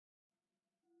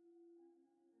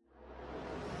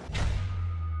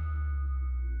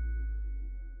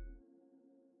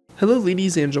Hello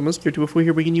ladies and gentlemen, ZPro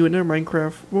here bringing you another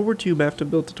Minecraft World War II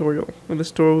bathtub build tutorial. In this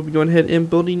tutorial we'll be going ahead and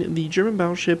building the German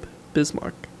battleship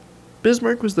Bismarck.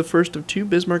 Bismarck was the first of two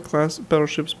Bismarck-Class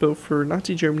battleships built for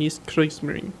Nazi Germany's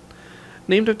Kriegsmarine.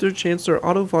 Named after Chancellor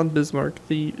Otto von Bismarck,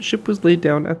 the ship was laid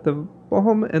down at the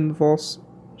Bochum and Vals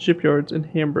shipyards in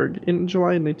Hamburg in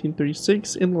July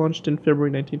 1936 and launched in February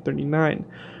 1939.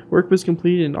 Work was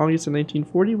completed in August of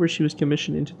 1940 where she was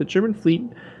commissioned into the German fleet.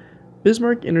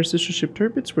 Bismarck and her sister ship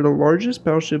Tirpitz were the largest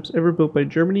battleships ever built by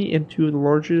Germany and two of the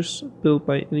largest built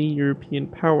by any European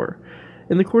power.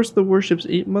 In the course of the warship's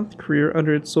 8-month career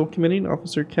under its sole commanding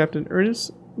officer, Captain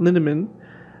Ernest Lindemann,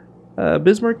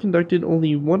 Bismarck conducted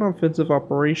only one offensive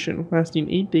operation,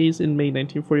 lasting 8 days in May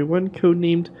 1941,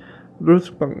 codenamed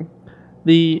Rothbang.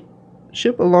 The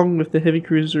ship, along with the heavy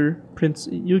cruiser Prince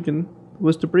Eugen,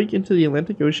 was to break into the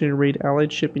Atlantic Ocean and raid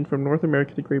Allied shipping from North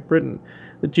America to Great Britain.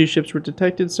 The two ships were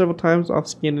detected several times off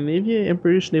Scandinavia, and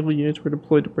British naval units were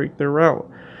deployed to break their route.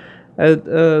 At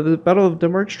the Battle of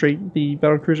Denmark Strait, the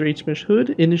battlecruiser HMS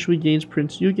Hood initially engaged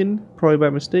Prince Eugen, probably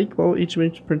by mistake, while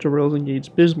HMS Prince of Wales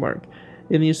engaged Bismarck.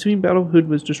 In the ensuing battle, Hood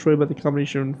was destroyed by the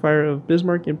combination fire of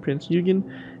Bismarck and Prince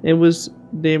Eugen, and was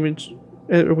damaged,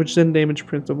 which then damaged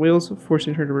Prince of Wales,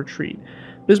 forcing her to retreat.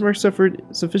 Bismarck suffered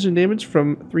sufficient damage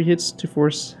from 3 hits to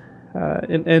force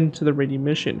an end to the raiding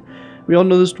mission. We all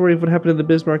know the story of what happened to the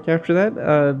Bismarck after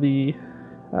that.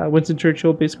 Winston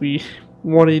Churchill basically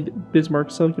wanted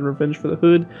Bismarck sunk in revenge for the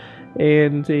Hood,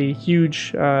 and a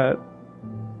huge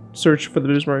search for the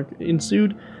Bismarck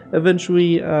ensued.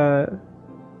 Eventually,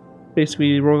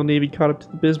 basically, the Royal Navy caught up to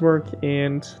the Bismarck,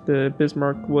 and the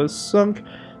Bismarck was sunk.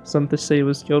 Some to say it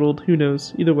was scuttled, who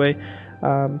knows. Either way,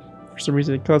 for some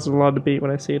reason it causes a lot of debate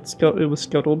when I say it was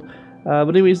scuttled. But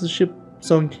anyways, the ship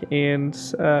sunk and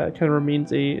kind of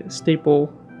remains a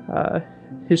staple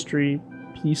history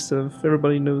piece of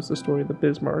everybody knows the story of the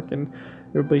Bismarck, and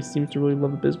everybody seems to really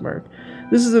love the Bismarck.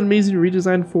 This is an amazing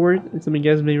redesign for it. Some of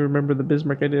you guys may remember the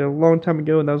Bismarck I did a long time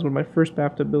ago, and that was one of my first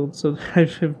bathtub builds, so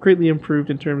I've greatly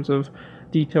improved in terms of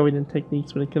detailing and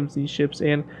techniques when it comes to these ships,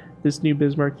 and this new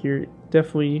Bismarck here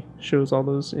definitely shows all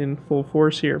those in full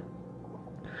force here.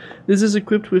 This is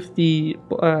equipped with the,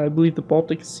 I believe the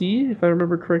Baltic Sea, if I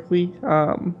remember correctly,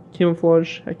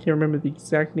 camouflage. I can't remember the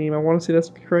exact name. I want to say that's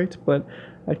correct, but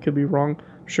I could be wrong.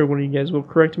 I'm sure one of you guys will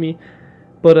correct me.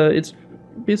 But it's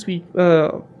basically,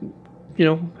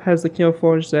 has the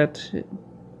camouflage that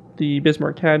the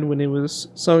Bismarck had when it was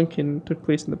sunk and took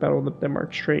place in the Battle of the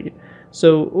Denmark Strait.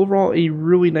 So overall, a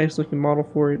really nice looking model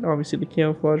for it. Obviously the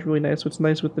camouflage really nice. What's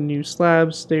nice with the new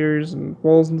slabs, stairs, and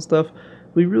walls and stuff,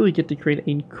 we really get to create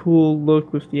a cool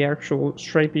look with the actual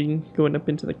striping going up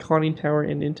into the conning tower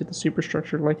and into the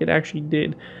superstructure like it actually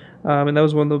did. And that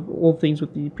was one of the old things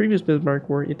with the previous Bismarck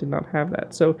where it did not have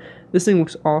that. So this thing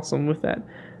looks awesome with that.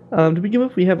 To begin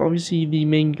with, we have obviously the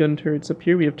main gun turrets up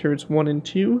here. We have turrets 1 and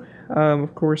 2.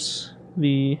 Of course,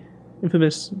 the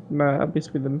infamous,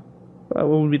 basically the what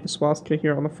would be the swastika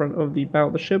here on the front of the bow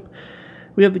of the ship.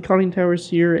 We have the conning towers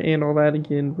here and all that.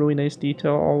 Again, really nice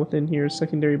detail all within here.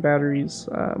 Secondary batteries,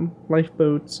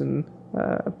 lifeboats, and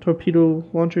torpedo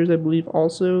launchers, I believe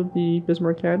also the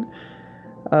Bismarck had.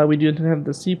 We do have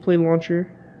the seaplane launcher,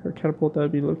 or catapult, that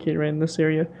would be located right in this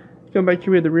area. Come back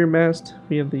here, we have the rear mast,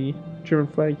 we have the German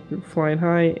flag flying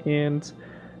high, and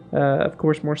of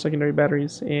course more secondary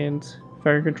batteries and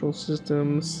fire control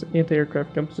systems,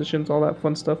 anti-aircraft gun positions, all that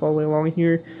fun stuff all the way along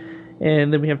here.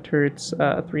 And then we have turrets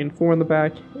 3 and 4 on the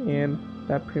back, and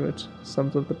that pretty much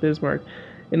sums up the Bismarck.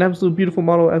 An absolute beautiful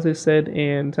model, as I said,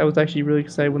 and I was actually really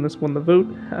excited when this won the vote.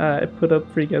 I put up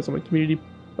for you guys on my community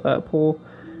poll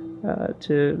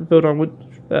to vote on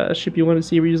what ship you want to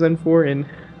see a redesign for, and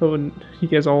you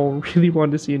guys all really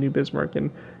wanted to see a new Bismarck, and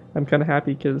I'm kind of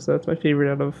happy because that's my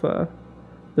favorite out of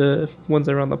the ones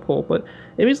that are on the poll. But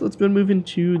anyways, let's go and move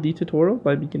into the tutorial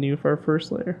by beginning with our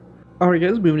first layer. Alright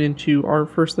guys, moving into our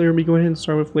first layer, we go ahead and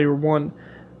start with layer 1.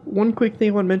 One quick thing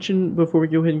I want to mention before we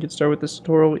go ahead and get started with this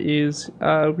tutorial is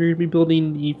we're going to be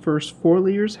building the first 4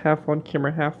 layers, half on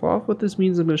camera, half off. What this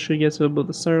means, I'm going to show you guys how to build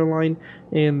the center line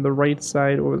and the right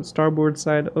side or the starboard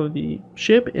side of the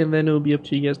ship, and then it will be up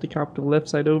to you guys to copy the left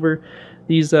side over.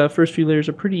 These first few layers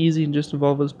are pretty easy and just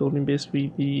involve us building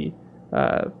basically the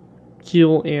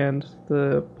keel and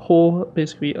the hull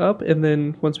basically up, and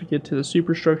then once we get to the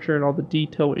superstructure and all the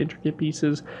detail intricate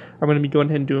pieces, I'm going to be going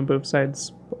ahead and doing both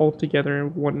sides all together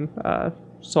in one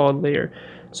solid layer.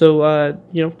 So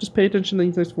just pay attention to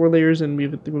these next 4 layers and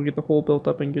we'll get the hull built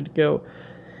up and good to go.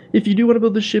 If you do want to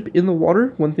build the ship in the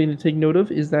water, one thing to take note of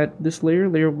is that this layer,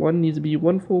 layer 1, needs to be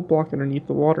 1 full block underneath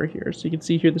the water here. So you can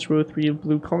see here this row 3 of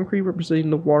blue concrete representing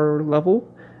the water level.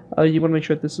 You want to make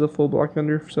sure that this is a full block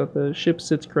under so that the ship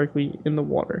sits correctly in the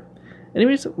water.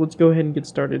 Anyways, let's go ahead and get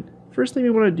started. First thing we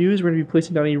want to do is we're going to be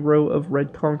placing down a row of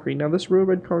red concrete. Now this row of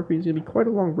red concrete is going to be quite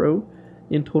a long row,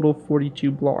 in total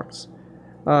 42 blocks.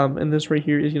 And this right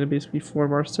here is going to basically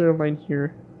form our center line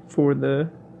here for the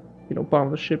bottom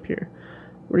of the ship here.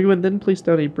 We're going to then place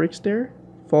down a brick stair,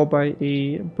 followed by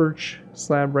a birch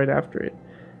slab right after it.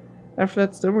 After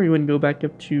that's done, we're going to go back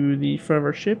up to the front of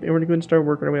our ship, and we're going to start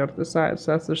working our way out to the side.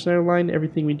 So that's the center line.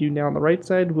 Everything we do now on the right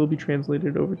side will be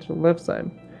translated over to the left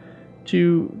side.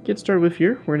 To get started with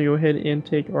here, we're going to go ahead and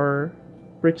take our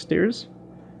brick stairs.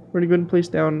 We're going to go ahead and place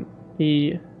down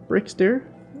a brick stair,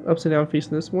 upside down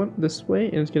facing this way,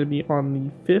 and it's going to be on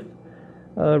the fifth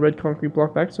red concrete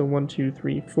block back. So 1, 2,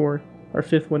 3, 4, our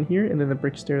fifth one here, and then the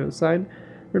brick stair to the side.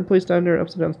 We're going to place down our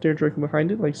upside down stair directly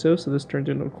behind it, like so. So this turns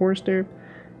into a corner stair.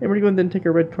 And we're going to go and then take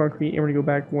our red concrete, and we're going to go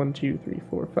back 1, 2, 3,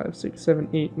 4, 5, 6, 7,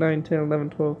 8, 9, 10, 11,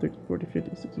 12, 13, 14,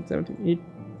 15, 16, 17,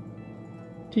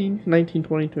 18, 19,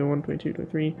 20, 21, 22,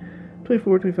 23,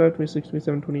 24, 25, 26,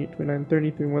 27, 28, 29,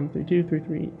 30, 31, 32,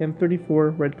 33, and 34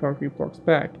 red concrete blocks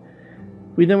back.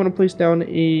 We then want to place down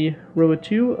a row of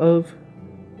 2 of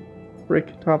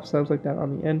brick top slabs like that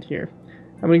on the end here.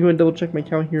 I'm going to go and double check my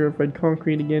count here of red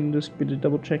concrete again, just going to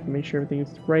double check and make sure everything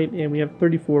is right, and we have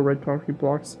 34 red concrete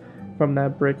blocks from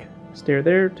that brick stair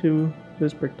there to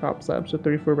this brick top slab, so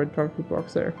 34 red concrete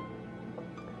blocks there.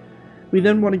 We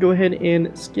then want to go ahead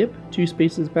and skip 2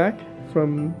 spaces back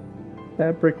from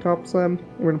that brick top slab, and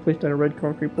we're going to place down a red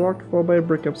concrete block followed by a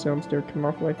brick upside down stair coming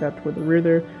off like that toward the rear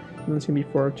there, and that's going to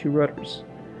be for our 2 rudders.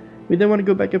 We then want to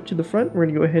go back up to the front. We're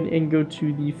going to go ahead and go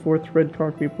to the 4th red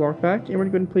concrete block back, and we're going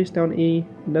to go ahead and place down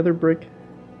another brick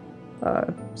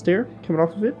stair coming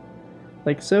off of it,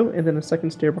 like so, and then a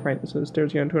second stair behind it. So the stair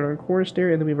is going to turn on a corner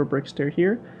stair, and then we have a brick stair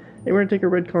here. And we're going to take our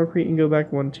red concrete and go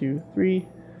back 1, 2, 3,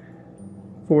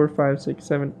 4, 5, 6,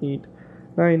 7, 8,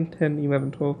 9, 10,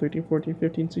 11, 12, 13, 14,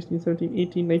 15, 16, 17,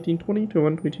 18, 19, 20,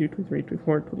 21, 22, 23,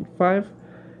 24, 25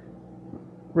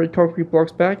 red concrete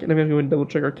blocks back. And I'm going to go and double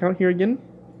check our count here again,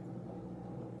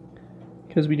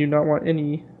 because we do not want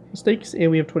any mistakes, and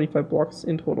we have 25 blocks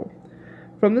in total.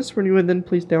 From this, we're going to then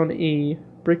place down a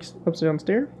brick upside down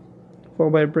stair,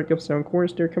 followed by a brick upside down corner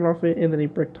stair coming off it, and then a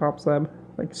brick top slab,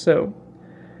 like so.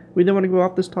 We then want to go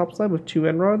off this top slab with 2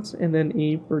 end rods, and then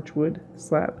a birchwood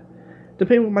slab.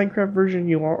 Depending on what Minecraft version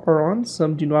you are on,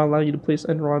 some do not allow you to place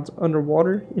end rods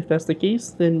underwater. If that's the case,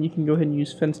 then you can go ahead and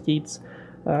use fence gates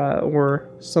or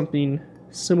something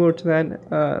similar to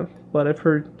that, but I've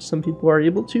heard some people are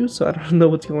able to, so I don't know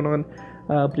what's going on.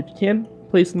 But if you can,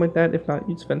 place them like that. If not,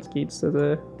 use fence gates as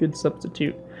a good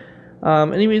substitute.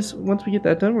 Anyways, once we get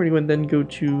that done, we're going to then go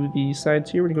to the sides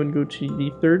here. We're going to go to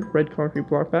the 3rd red concrete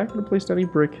block back. We're going to place down a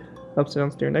brick upside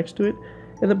down stair next to it.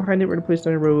 And then behind it, we're going to place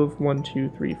down a row of 1,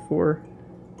 2, 3, 4,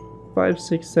 5,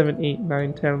 6, 7, 8,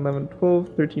 9, 10, 11,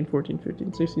 12, 13, 14,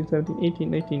 15, 16, 17,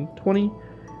 18, 19, 20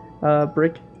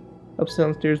 brick upside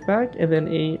down stairs back. And then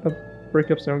a brick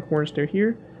upside down corner stair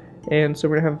here. And so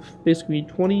we're going to have basically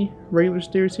 20 regular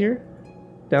stairs here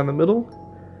down the middle,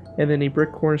 and then a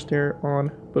brick corner stair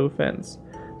on both ends.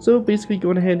 So basically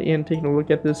going ahead and taking a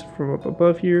look at this from up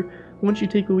above here, once you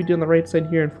take what we did on the right side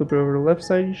here and flip it over to the left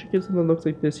side, you should get something that looks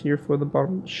like this here for the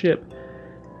bottom of the ship.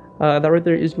 That right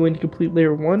there is going to complete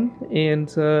layer 1, and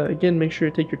again, make sure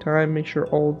to take your time, make sure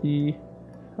all the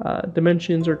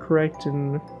dimensions are correct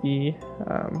and the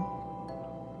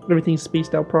everything's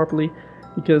spaced out properly,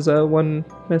 because one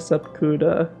mess up could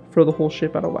throw the whole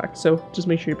ship out of whack. So just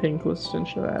make sure you're paying close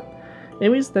attention to that.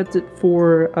 Anyways, that's it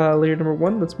for layer number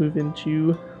 1. Let's move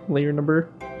into layer number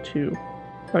 2.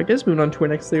 Alright guys, moving on to our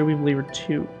next layer, we have layer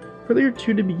 2. For layer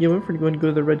 2 to begin with, we're going to go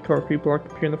to the red concrete block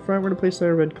up here in the front. We're going to place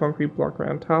our red concrete block right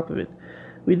on top of it.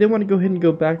 We then want to go ahead and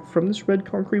go back from this red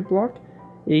concrete block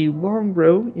a long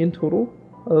row in total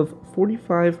of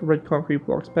 45 red concrete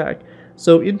blocks back.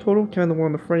 So in total, counting the one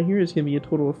on the front here, is going to be a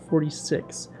total of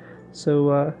 46.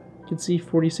 So you can see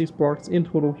 46 blocks in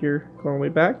total here going all the way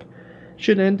back.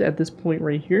 Should end at this point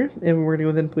right here, and we're going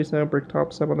to go then place down a brick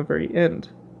top slab on the very end.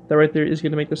 That right there is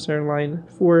going to make the center line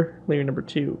for layer number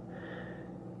 2.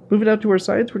 Moving out to our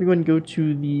sides, we're going to go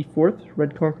to the 4th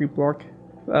red concrete block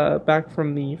back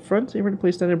from the front, and we're going to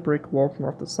place down a brick wall from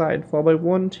off the side, followed by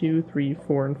 1, 2, 3,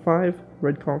 4, and 5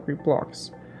 red concrete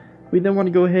blocks. We then want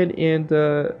to go ahead and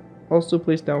also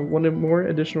place down one more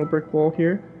additional brick wall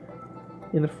here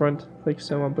in the front, like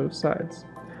so on both sides.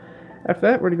 After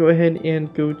that, we're going to go ahead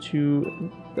and go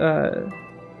to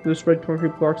those red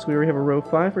concrete blocks. We already have a row of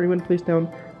 5. We're going to place down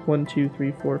 1, 2,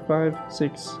 3, 4, 5,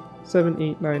 6, 7,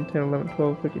 8, 9, 10, 11,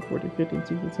 12, 13, 14, 15,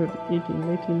 16, 17, 18,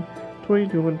 19, 20,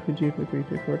 21, 22, 23,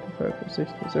 24, 25,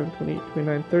 26, 27, 28,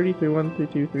 29, 30, 31,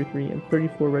 32, 33, and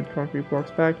 34 red concrete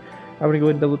blocks back. I'm going to go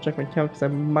ahead and double check my count because I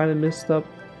might have messed up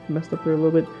there a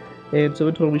little bit. And so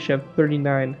in total we should have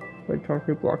 39 red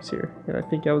concrete blocks here. And I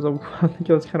think I was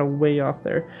kind of way off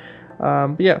there.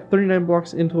 But yeah, 39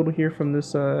 blocks in total here from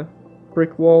this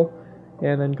brick wall,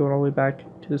 and then going all the way back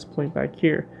to this point back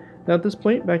here. Now at this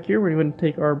point back here, we're going to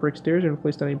take our brick stairs and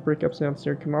place down a brick upside down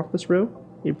stair coming off this row,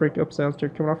 a brick upside down stair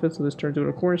coming off it, so this turns into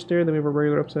a corner stair, then we have a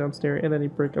regular upside down stair, and then a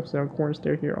brick upside down corner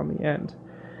stair here on the end.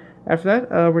 After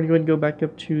that, we're going to go ahead and go back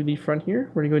up to the front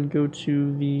here. We're going to go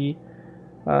to the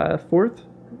 4th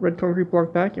red concrete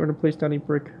block back, and we're going to place down a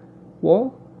brick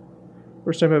wall.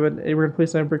 We're going to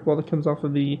place down a brick wall that comes off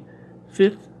of the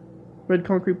 5th red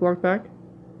concrete block back.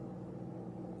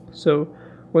 So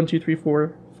 1, 2, 3,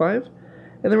 4, 5.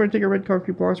 And then we're going to take our red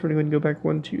concrete blocks. We're going to go back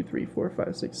 1, 2, 3, 4,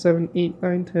 5, 6, 7, 8,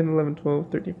 9, 10, 11,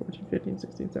 12, 13, 14, 15,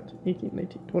 16, 17, 18,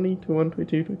 19, 20, 21,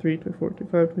 22, 23, 24,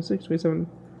 25, 26, 27,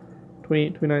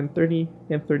 28, 29, 30,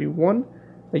 and 31.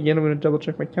 Again, I'm going to double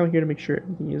check my count here to make sure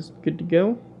everything is good to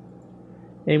go.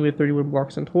 And we have 31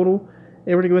 blocks in total.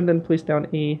 And we're going to go ahead and then place down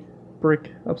a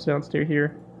brick upside down stair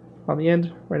here on the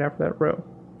end, right after that row.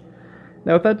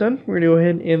 Now with that done, we're going to go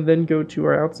ahead and then go to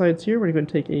our outsides here. We're going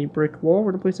to take a brick wall.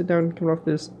 We're going to place it down coming off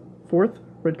this 4th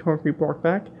red concrete block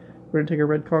back. We're going to take our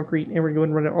red concrete and we're going to go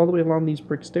and run it all the way along these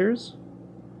brick stairs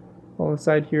on the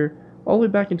side here, all the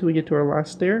way back until we get to our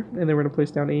last stair, and then we're going to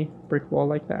place down a brick wall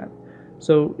like that.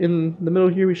 So in the middle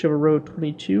here we should have a row of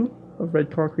 22 of red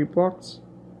concrete blocks,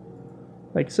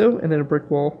 like so, and then a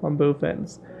brick wall on both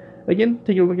ends. Again,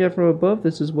 taking a look at it from above,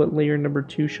 this is what layer number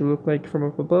 2 should look like from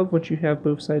up above once you have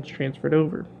both sides transferred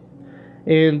over.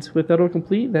 And with that all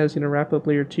complete, that is going to wrap up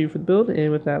layer 2 for the build,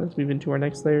 and with that, let's move into our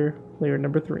next layer, layer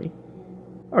number 3.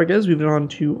 Alright guys, moving on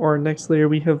to our next layer,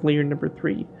 we have layer number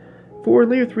 3. For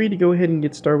layer 3, to go ahead and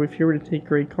get started with here, we're going to take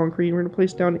gray concrete, and we're going to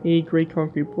place down a gray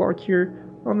concrete block here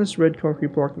on this red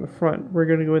concrete block in the front. We're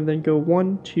going to go and then go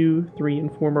 1, 2, 3,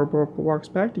 and 4 more blocks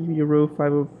back to give you a row of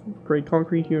 5 of gray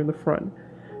concrete here in the front.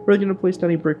 We're going to place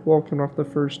down a brick wall coming off the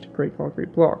first gray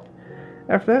concrete block.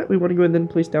 After that, we want to go and then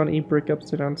place down a brick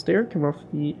upside down stair coming off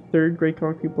the 3rd gray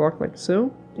concrete block like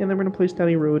so, and then we're going to place down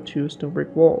a row of 2 stone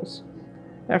brick walls.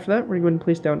 After that, we're going to go and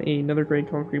place down another gray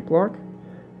concrete block,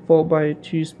 followed by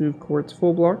 2 smooth quartz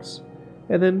full blocks,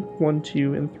 and then 1,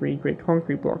 2, and 3 gray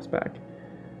concrete blocks back.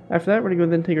 After that, we're going to go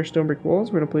and then take our stone brick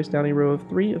walls. We're going to place down a row of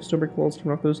 3 of stone brick walls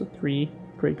coming off those 3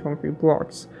 gray concrete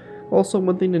blocks. Also,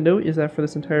 one thing to note is that for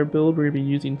this entire build, we're going to be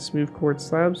using smooth quartz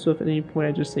slabs, so if at any point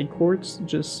I just say quartz,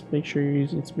 just make sure you're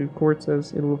using smooth quartz,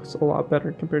 as it looks a lot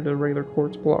better compared to the regular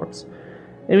quartz blocks.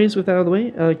 Anyways, with that out of the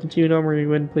way, continuing on, we're going to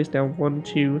go ahead and place down 1,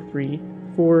 2, 3,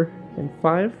 4, and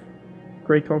 5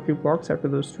 gray concrete blocks after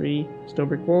those 3 stone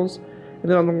brick walls, and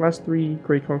then on the last 3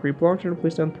 gray concrete blocks, we're going to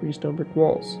place down 3 stone brick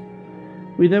walls.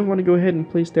 We then want to go ahead and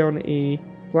place down a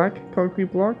black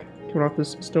concrete block coming off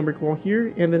this stone brick wall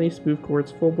here, and then a smooth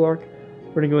quartz full block.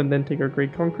 We're going to go and then take our gray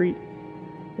concrete,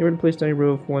 and we're going to place down a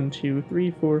row of 1, 2,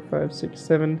 3, 4, 5, 6,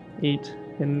 7, 8,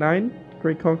 and 9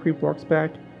 gray concrete blocks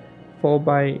back, followed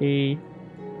by a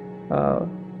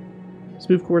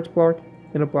smooth quartz block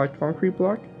and a black concrete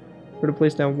block. We're going to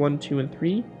place down 1, 2, and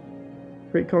 3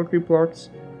 gray concrete blocks,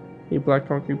 a black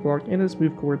concrete block, and a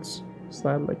smooth quartz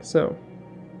slab like so,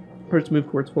 or a smooth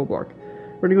quartz full block.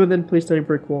 We're going to go and then place down a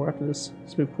brick wall after this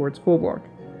smooth quartz full block.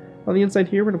 On the inside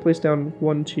here, we're going to place down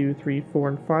 1, 2, 3, 4,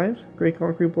 and 5 gray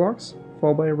concrete blocks,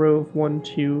 followed by a row of 1,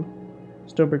 2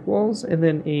 stone brick walls, and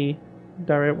then a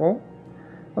diorite wall.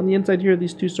 On the inside here of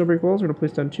these 2 stone brick walls, we're going to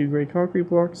place down 2 gray concrete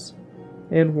blocks,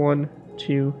 and 1,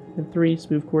 2, and 3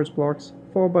 smooth quartz blocks,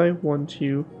 followed by 1,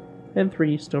 2, and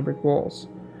 3 stone brick walls.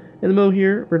 In the middle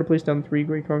here, we're going to place down 3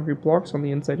 gray concrete blocks on the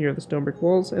inside here of the stone brick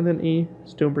walls, and then a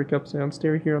stone brick upside down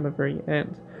stair here on the very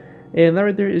end. And that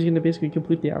right there is going to basically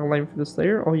complete the outline for this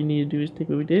layer. All you need to do is take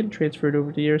what we did, transfer it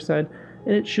over to the other side,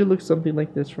 and it should look something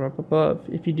like this from up above.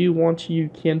 If you do want to,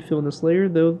 you can fill in this layer,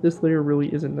 though this layer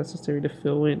really isn't necessary to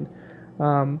fill in.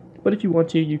 But if you want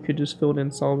to, you could just fill it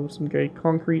in solid with some gray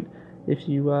concrete if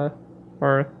you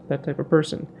are that type of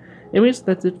person. Anyways,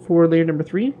 that's it for layer number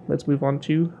 3. Let's move on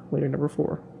to layer number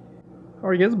 4.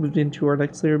 Alright guys, moved into our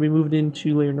next layer. We moved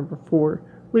into layer number 4.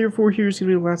 Layer 4 here is going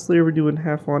to be the last layer. We're doing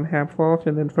half on, half off,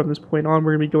 and then from this point on,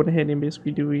 we're going to be going ahead and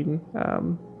basically doing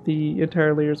the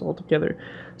entire layers all together.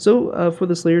 So for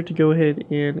this layer to go ahead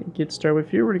and get started with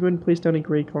here, we're going to go ahead and place down a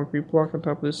gray concrete block on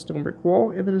top of this stone brick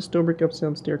wall, and then a stone brick upside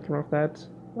down stair coming off that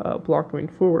block going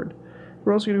forward.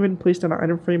 We're also going to go ahead and place down an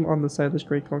item frame on the side of this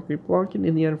gray concrete block, and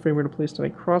in the item frame we're going to place down a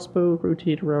crossbow,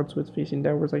 rotate around so it's facing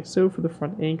downwards like so for the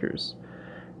front anchors.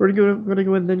 We're going to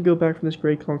go ahead and then go back from this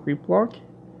gray concrete block,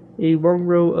 a long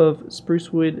row of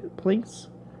spruce wood planks,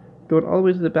 going all the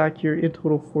way to the back here, in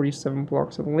total 47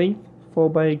 blocks in length,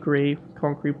 followed by a gray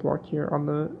concrete block here on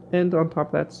the end on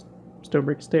top of that stone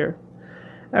brick stair.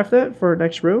 After that, for our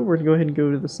next row, we're going to go ahead and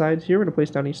go to the sides here. We're going to place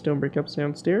down a stone brick upside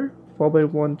down stair, followed by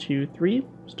 1, 2, 3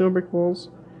 stone brick walls,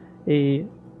 a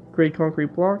gray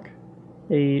concrete block,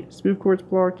 a smooth quartz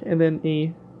block, and then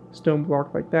a stone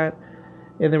block like that.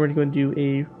 And then we're going to do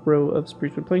a row of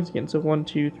spruce wood planks again. So 1,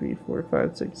 2, 3, 4,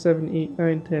 5, 6, 7, 8,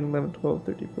 9, 10, 11, 12,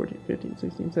 13, 14, 15,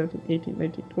 16, 17, 18,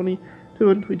 19, 20,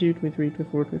 21, 22, 23,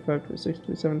 24, 25, 26,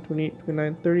 27, 28,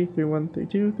 29, 30, 31,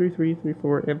 32, 33,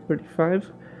 34, and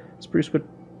 35 spruce wood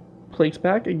planks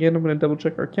back. Again, I'm going to double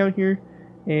check our count here,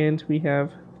 and we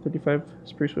have 35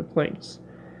 spruce wood planks.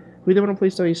 We then want to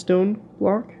place down a stone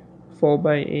block, followed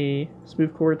by a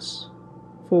smooth quartz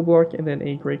full block, and then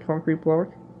a gray concrete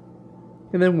block,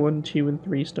 and then 1, 2, and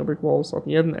 3 stone brick walls on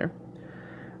the end there.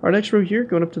 Our next row here,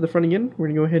 going up to the front again, we're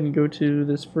going to go ahead and go to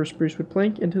this first spruce wood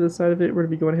plank, and to the side of it, we're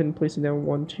going to be going ahead and placing down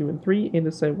 1, 2, and 3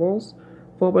 into side walls,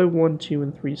 followed by 1, 2,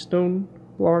 and 3 stone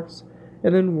blocks,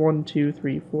 and then 1, 2,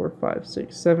 3, 4, 5,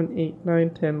 6, 7, 8, 9,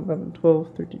 10, 11,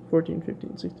 12, 13, 14,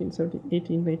 15, 16, 17,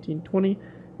 18, 19, 20,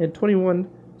 and 21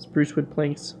 spruce wood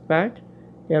planks back.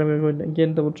 And I'm going to go ahead and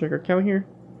again double check our count here,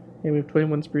 and we have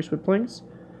 21 spruce wood planks,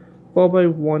 followed by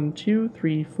 1, 2,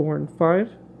 3, 4, and 5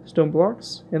 stone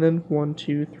blocks, and then 1,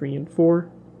 2, 3, and 4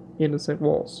 into side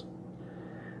walls.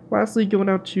 Lastly, going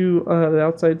out to the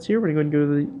outsides here, we're going to go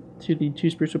to the 2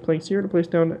 spruce wood planks here to place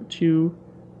down 2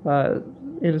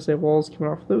 andesite walls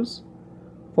coming off of those,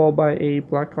 followed by a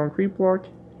black concrete block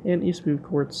and a smooth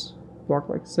quartz block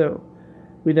like so.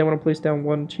 We then want to place down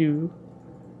 1, 2,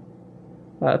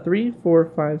 3,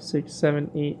 4, 5, 6,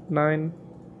 7, 8, 9,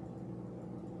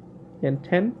 and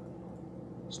 10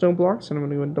 stone blocks, and I'm going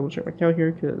to go and double check my count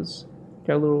here because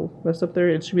got a little messed up there.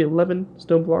 It should be 11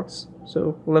 stone blocks,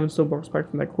 so 11 stone blocks back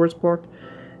from that quartz block.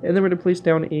 And then we're going to place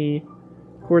down a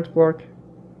quartz block,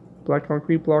 black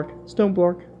concrete block, stone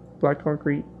block, black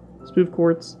concrete, smooth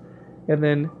quartz, and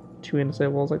then 2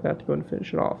 andesite walls like that to go and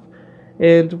finish it off.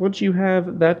 And once you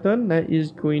have that done, that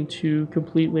is going to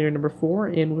complete layer number 4,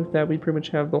 and with that we pretty much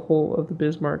have the whole of the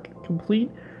Bismarck complete.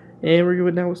 And we're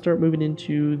going to now start moving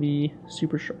into the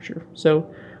superstructure.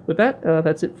 So with that,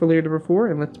 that's it for layer number 4,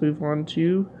 and let's move on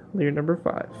to layer number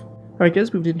 5. Alright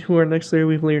guys, moved into our next layer,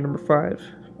 we have layer number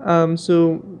 5.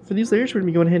 So for these layers, we're going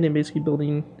to be going ahead and basically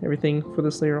building everything for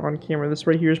this layer on camera. This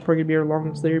right here is probably going to be our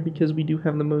longest layer because we do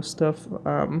have the most stuff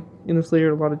in this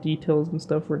layer, a lot of details and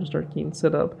stuff we're going to start getting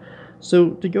set up.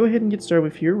 So to go ahead and get started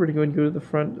with here, we're going to go to the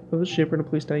front of the ship, we're going to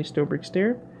place down a stone brick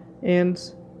stair, and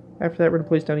after that we're going to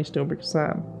place down a stone brick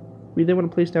slab. We then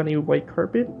want to place down a white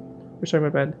carpet, or sorry, my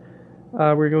bad.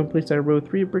 We're going to place down a row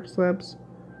 3 of brick slabs,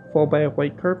 followed by a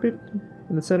white carpet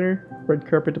in the center, red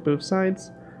carpet to both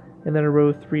sides, and then a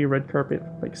row 3 red carpet,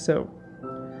 like so.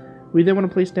 We then want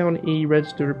to place down a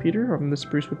redstone repeater on the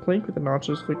spruce wood plank with the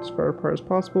notches flicked as far apart as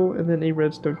possible, and then a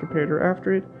redstone comparator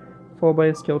after it, followed by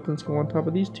a skeleton skull on top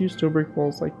of these 2 stone brick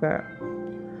walls like that.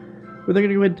 We're then going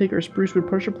to go ahead and take our spruce wood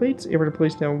pressure plates, and we're going to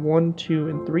place down 1, 2,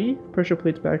 and 3 pressure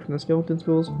plates back from the skeleton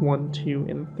skulls, 1, 2,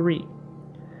 and 3.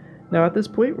 Now at this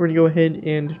point, we're going to go ahead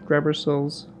and grab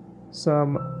ourselves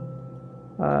some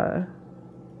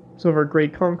of our gray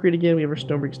concrete again. We have our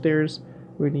stone brick stairs,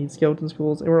 we're going to need skeleton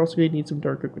skulls, and we're also going to need some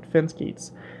dark oak with fence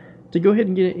gates. To go ahead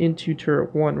and get it into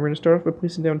turret 1, we're going to start off by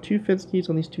placing down 2 fence gates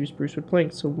on these 2 spruce wood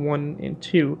planks, so 1 and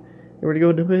 2. And we're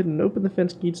going to go ahead and open the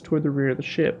fence gates toward the rear of the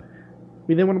ship.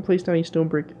 We then want to place down a stone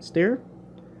brick stair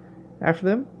after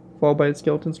them, followed by a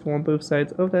skeleton skull on both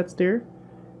sides of that stair,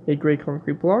 a gray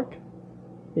concrete block,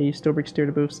 a stone brick stair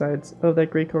to both sides of that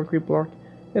gray concrete block,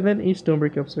 and then a stone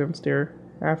brick upside down stair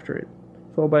after it,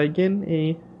 followed by again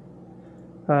a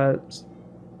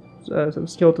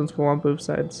skeleton skull on both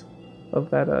sides of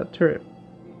that turret,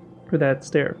 or that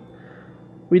stair.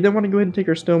 We then want to go ahead and take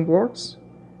our stone blocks,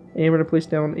 and we're going to place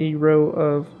down a row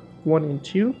of 1 and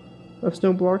 2 of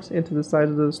stone blocks, and to the side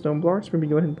of those stone blocks, we're going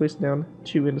to go ahead and place down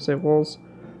 2 andesite walls,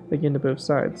 again to both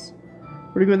sides.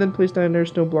 We're going to go ahead and then place down another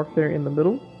stone block there in the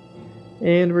middle,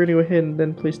 and we're going to go ahead and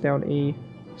then place down a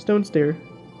stone stair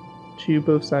to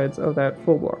both sides of that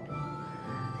full block.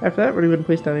 After that, we're going to go ahead and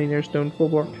place down another stone full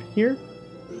block here,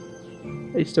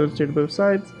 a stone stair to both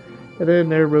sides, and then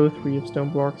another row 3 of stone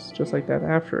blocks just like that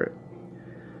after it.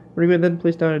 We're going to then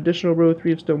place down an additional row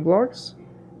 3 of stone blocks,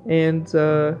 and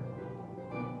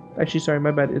actually, sorry,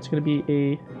 my bad. It's going to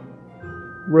be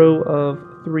row of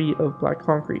 3 of black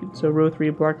concrete. So row 3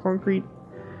 of black concrete,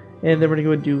 and then we're going to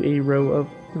go and do a row of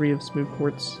 3 of smooth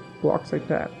quartz blocks like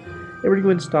that. And we're going to go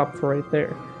and stop for right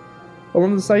there.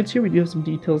 Along the sides here, we do have some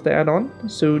details to add on.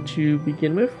 So to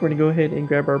begin with, we're going to go ahead and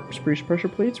grab our spruce pressure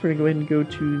plates. We're going to go ahead and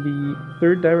go to the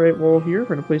third diorite wall here.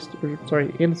 We're going to place,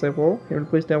 andesite wall. And we're going to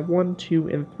place down 1, 2,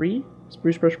 and 3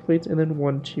 spruce pressure plates, and then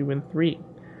 1, 2, and 3.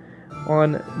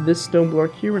 On this stone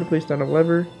block here, we're going to place down a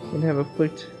lever and have it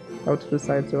flicked out to the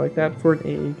sides there like that for an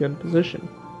AA gun position.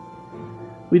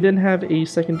 We then have a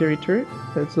secondary turret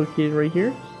that's located right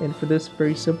here, and for this,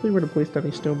 very simply, we're going to place down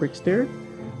a stone brick stair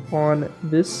on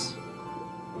this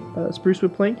spruce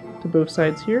wood plank to both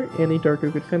sides here, and a dark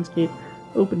oak wood fence gate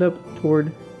opened up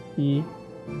toward the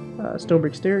stone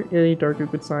brick stair, and a dark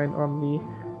oak wood sign on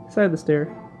the side of the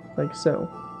stair, like so.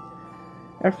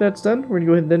 After that's done, we're going to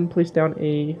go ahead and then place down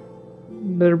a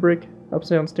nether brick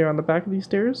upside down stair on the back of these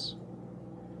stairs,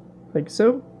 like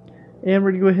so. And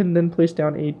we're going to go ahead and then place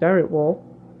down a diorite wall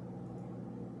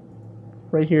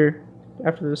right here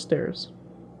after the stairs.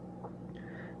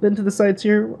 Then to the sides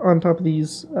here, on top of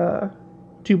these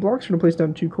 2 blocks, we're going to place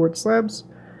down 2 quartz slabs,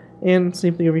 and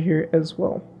same thing over here as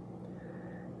well.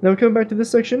 Now coming back to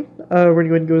this section, we're going to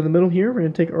go ahead and go to the middle here. We're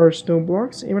going to take our stone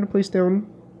blocks, and we're going to place down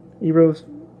a row of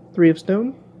 3 of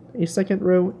stone, a second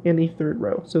row, and a third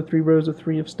row. So 3 rows of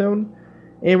 3 of stone,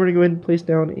 and we're going to go ahead and place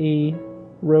down a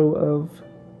row of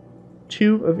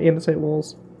 2 of andesite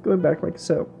walls, going back like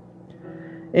so.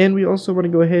 And we also want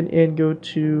to go ahead and go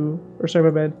to, or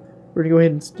sorry, my bad, we're going to go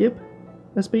ahead and skip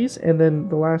a space, and then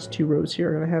the last 2 rows here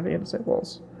are going to have andesite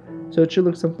walls. So it should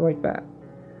look something like that.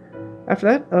 After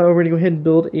that, we're going to go ahead and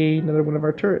build another one of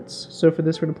our turrets. So for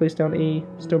this, we're going to place down a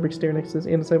stone brick stair next to this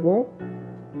andesite wall.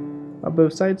 On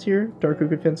both sides here, dark oak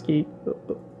wood fence gate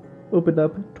opened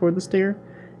up toward the stair,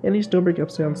 and a stone brick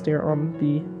upside down stair on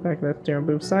the back of that stair on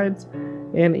both sides,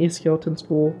 and a skeleton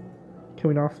spool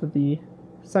coming off of the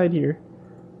side here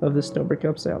of this stone brick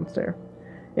upside down stair.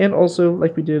 And also,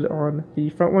 like we did on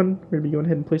the front one, we're going to be going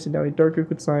ahead and placing down a dark oak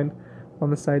wood sign on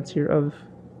the sides here of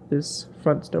this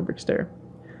front stone brick stair.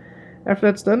 After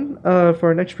that's done, for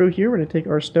our next row here, we're going to take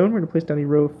our stone, we're going to place down a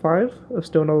row of 5 of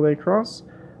stone all the way across,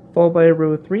 followed by a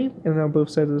row of 3, and then on both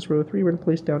sides of this row of 3, we're going to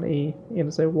place down a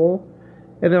andesite wall,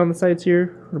 and then on the sides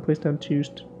here, we're going to place down 2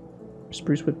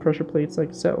 spruce wood pressure plates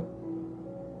like so.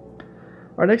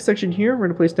 Our next section here, we're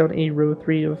going to place down a row of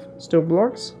 3 of stone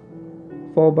blocks,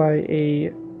 followed by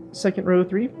a second row of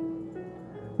 3,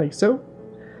 like so.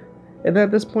 And then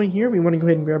at this point here, we want to go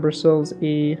ahead and grab ourselves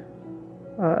a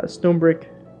stone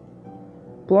brick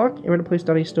block, and we're going to place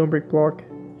down a stone brick block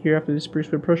here after the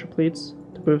spruce wood pressure plates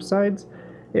to both sides.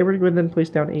 And we're going to go ahead and then place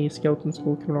down a skeleton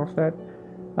spool coming off that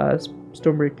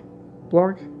stone brick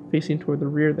block facing toward the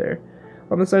rear there.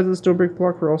 On the sides of the stone brick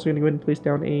block, we're also going to go ahead and place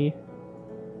down a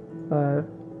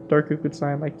dark oak wood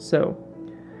sign like so.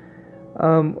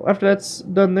 After that's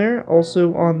done there,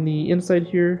 also on the inside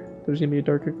here, there's going to be a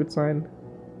dark oak wood sign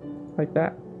like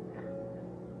that.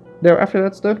 Now after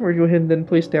that's done, we're going to go ahead and then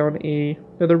place down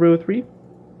another row of 3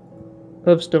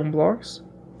 of stone blocks,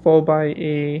 followed by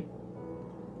a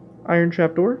iron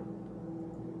trapdoor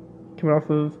coming off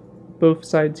of both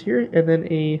sides here, and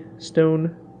then a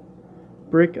stone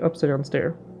brick upside down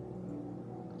stair.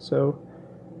 So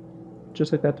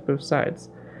just like that to both sides.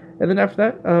 And then after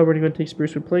that, we're going to go and take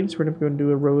spruce wood planks. We're going to go and do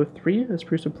a row of 3 of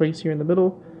spruce wood planks here in the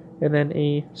middle, and then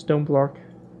a stone block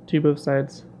to both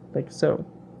sides like so.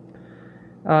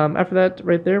 After that,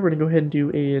 right there, we're going to go ahead and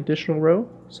do an additional row.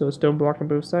 So a stone block on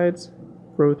both sides,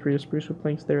 row 3 of spruce wood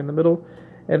planks there in the middle,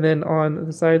 and then on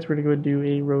the sides, we're going to go and do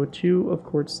a row 2 of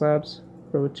quartz slabs,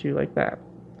 row 2 like that.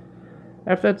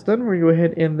 After that's done, we're going to go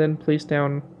ahead and then place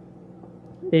down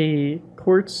a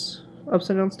quartz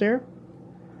upside down stair,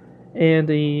 and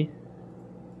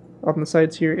on the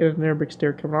sides here, and another brick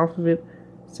stair coming off of it.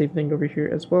 Same thing over here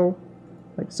as well,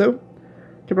 like so.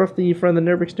 Come off the front of the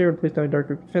nether brick stair and place down a dark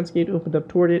oak fence gate opened up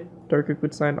toward it, dark oak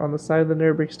wood sign on the side of the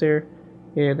nether brick stair,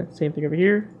 and same thing over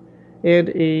here, and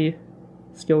a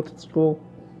skeleton skull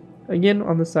again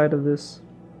on the side of this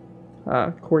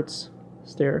quartz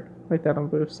stair, like that on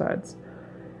both sides.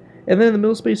 And then in the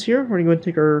middle space here, we're going to go and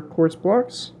take our quartz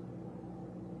blocks.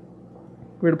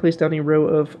 We're going to place down a row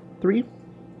of 3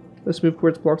 of smooth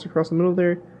quartz blocks across the middle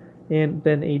there, and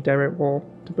then a diorite wall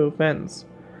to both ends.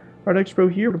 Our next row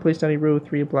here, we're going to place down a row of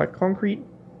 3 of black concrete,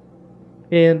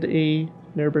 and a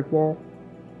nether brick wall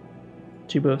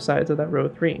to both sides of that row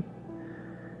of 3.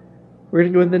 We're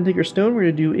going to go and then take our stone.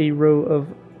 We're going to do a row of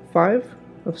 5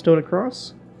 of stone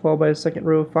across, followed by a second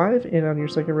row of 5, and on your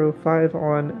second row of 5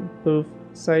 on both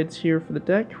sides here for the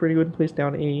deck, we're going to go ahead and place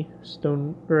down a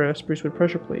stone or a spruce wood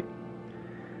pressure plate.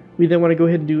 We then want to go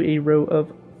ahead and do a row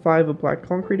of 5 of black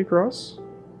concrete across,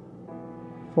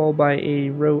 followed by a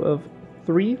row of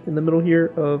 3 in the middle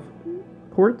here of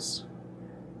quartz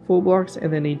full blocks,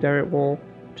 and then a direct wall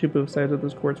to both sides of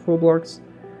those quartz full blocks.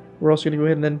 We're also going to go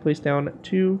ahead and then place down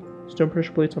 2 stone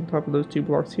pressure plates on top of those 2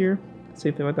 blocks here.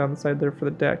 Same thing went down the side there for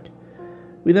the deck.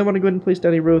 We then want to go ahead and place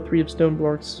down a row of 3 of stone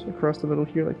blocks across the middle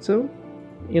here like so,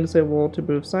 and a side wall to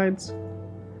both sides.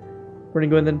 We're going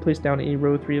to go ahead and then place down a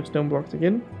row of 3 of stone blocks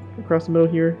again across the middle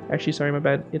here. Actually, sorry, my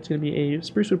bad. It's going to be a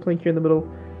spruce wood plank here in the middle,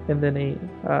 and then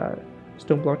a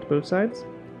stone block to both sides.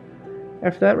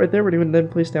 After that, right there, we're going to then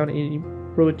place down a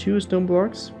row of 2 stone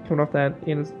blocks coming off that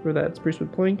that spruce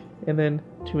wood plank, and then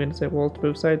 2 andesite walls to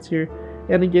both sides here.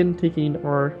 And again, taking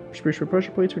our spruce wood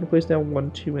pressure plates, we're going to place down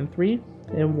 1, 2, and 3,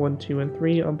 and 1, 2, and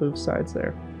 3 on both sides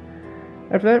there.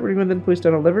 After that, we're going to then place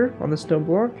down a lever on the stone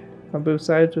block on both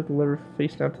sides with the lever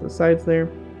face down to the sides there.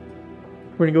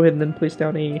 We're going to go ahead and then place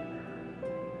down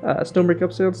a stone brick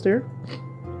upside stair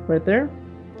right there,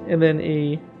 and then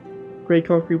a gray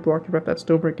concrete block to wrap that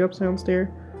stone brick upside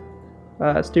stair.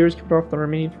 Stairs coming off the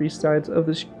remaining 3 sides of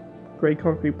this gray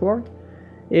concrete block,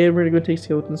 and we're going to go take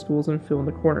skeleton stools and fill in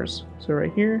the corners. So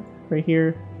right here,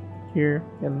 here,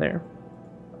 and there,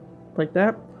 like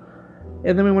that.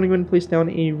 And then we want to go ahead and place down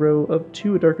a row of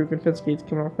 2 dark oak fence gates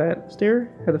coming off that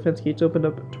stair. Have the fence gates opened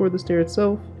up toward the stair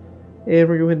itself, and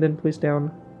we're going to go ahead and then place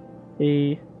down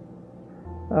a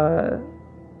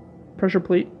pressure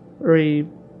plate, or a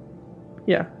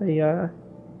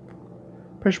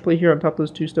pressure plate here on top of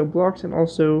those 2 stone blocks, and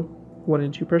also 1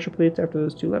 and 2 pressure plates after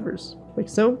those 2 levers, like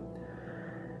so.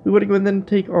 We want to go ahead and then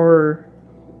take our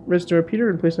redstone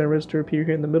repeater and place our redstone repeater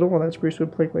here in the middle on that spruce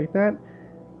wood plank like that.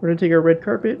 We're going to take our red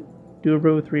carpet, do a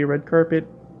row of 3 of red carpet,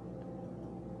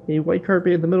 a white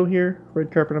carpet in the middle here,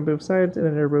 red carpet on both sides, and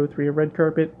then a row of 3 of red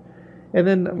carpet. And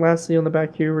then lastly on the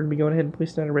back here, we're going to be going ahead and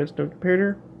place down a redstone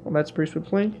comparator on that spruce wood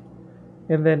plank,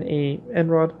 and then a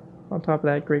end rod on top of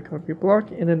that gray concrete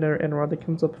block, and another end rod that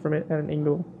comes up from it at an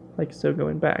angle like so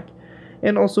going back.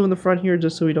 And also in the front here,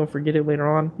 just so we don't forget it later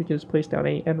on, we can just place down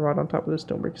a end rod on top of the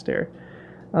stone brick stair.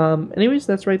 Anyways,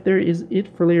 that's right there is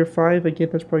it for layer 5. Again,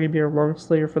 that's probably going to be our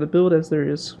longest layer for the build, as there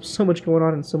is so much going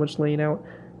on and so much laying out.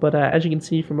 But as you can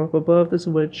see from up above, this is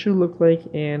what it should look like,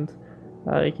 and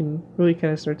you can really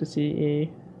kind of start to see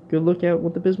a good look at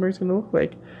what the Bismarck is going to look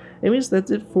like. Anyways,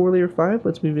 that's it for layer 5.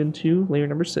 Let's move into layer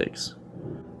number 6.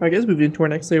 Alright guys, moving into our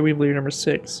next layer, we have layer number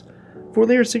 6. For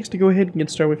layer 6 to go ahead and get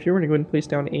started with here, we're going to go ahead and place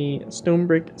down a stone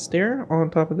brick stair on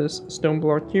top of this stone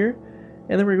block here.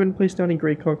 And then we're going to place down a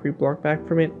gray concrete block back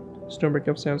from it. Stone brick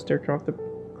upside down stair off the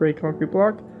gray concrete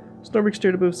block. Stone brick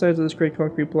stair to both sides of this gray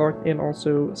concrete block, and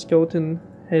also skeleton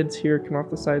heads here come off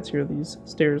the sides here of these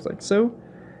stairs like so.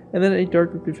 And then a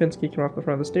dark oak fence gate coming off the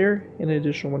front of the stair, and an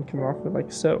additional one coming off it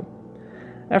like so.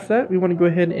 After that, we want to go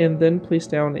ahead and then place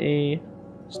down a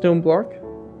stone block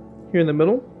here in the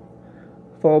middle,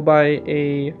 followed by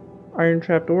a iron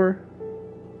trapdoor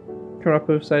coming off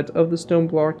both sides of the stone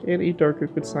block, and a dark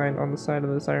oak sign on the side of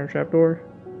this iron trapdoor,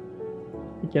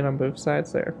 again on both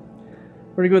sides there.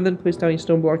 We're going to go and then place down a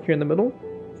stone block here in the middle,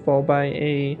 followed by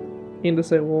a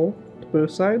andesite wall to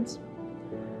both sides.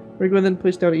 We're going to then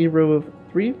place down a row of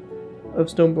 3 of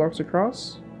stone blocks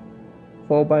across,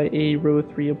 followed by a row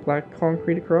of 3 of black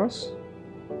concrete across.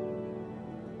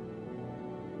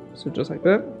 So just like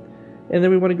that. And then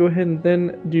we want to go ahead and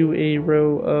then do a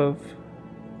row of,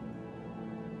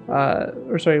 a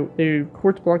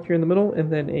quartz block here in the middle,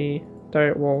 and then a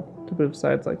diorite wall to both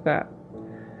sides like that.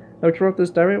 Now to cover up this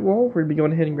diorite wall, we're going to be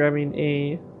going ahead and grabbing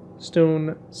a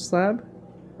stone slab.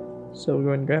 So we're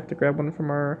going to have to grab one from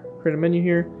our creative menu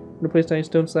here. We're going to place down a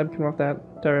stone slab coming off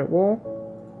that diorite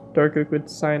wall. Dark oak wood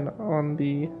sign on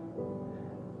the,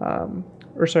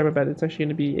 it's actually going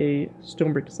to be a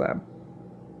stone brick slab.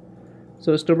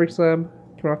 So a stone brick slab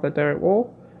coming off that diorite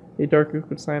wall, a dark oak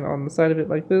wood sign on the side of it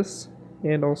like this,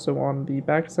 and also on the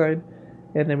back side.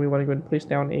 And then we want to go ahead and place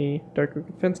down a dark oak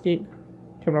fence gate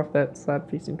coming off that slab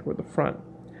facing toward the front.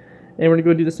 And we're going to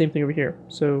go do the same thing over here.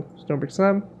 So stone brick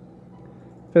slab,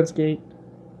 fence gate,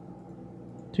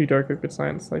 2 dark oak wood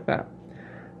signs like that.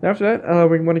 Now after that, we're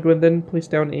going to want to go ahead and then place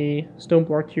down a stone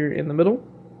block here in the middle,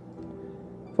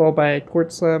 followed by a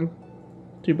quartz slab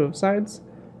to both sides.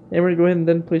 And we're going to go ahead and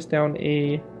then place down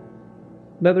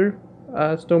another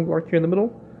stone block here in the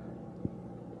middle.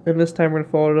 And this time we're going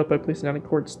to follow it up by placing down a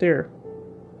quartz stair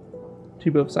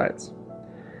to both sides.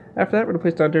 After that, we're going to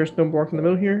place down a stone block in the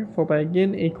middle here, followed by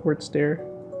again a quartz stair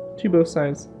to both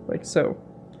sides, like so.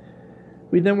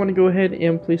 We then want to go ahead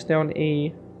and place down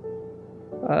a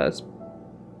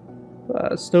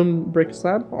stone brick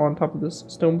slab on top of this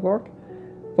stone block,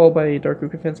 followed by a dark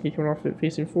oak Fenske coming off it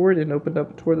facing forward and opened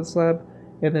up toward the slab,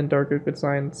 and then dark oak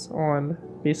signs on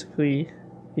basically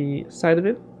the side of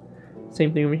it.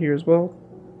 Same thing over here as well,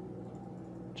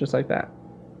 just like that.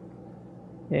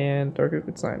 And dark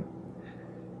oak sign.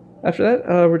 After that,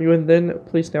 we're going to then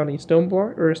place down a stone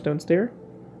block or a stone stair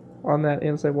on that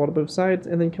inside wall to both sides,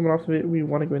 and then coming off of it, we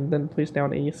want to go and then place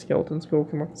down a skeleton skull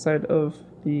coming off the side of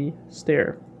the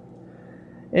stair.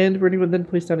 And we're going to then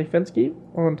place down a fence gate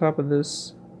on top of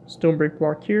this stone brick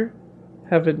block here,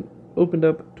 have it opened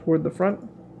up toward the front,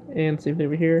 and same thing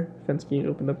over here, fence gate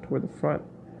opened up toward the front.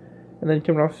 And then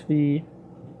coming off the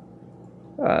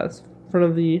front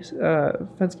of the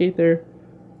fence gate there,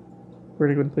 we're going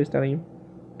to go and place down a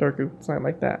dark oak sign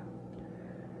like that.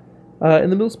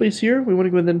 In the middle space here, we want to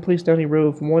go ahead and then place down a row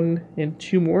of 1 and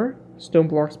 2 more stone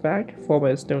blocks back, followed by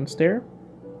a stone stair.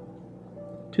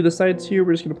 To the sides here,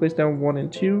 we're just going to place down 1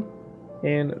 and 2,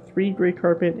 and 3 gray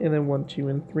carpet, and then 1, 2,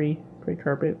 and 3 gray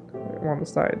carpet on the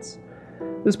sides.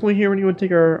 At this point here, we're going to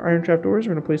take our iron trapdoors.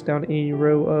 We're going to place down a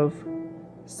row of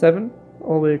 7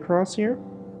 all the way across here.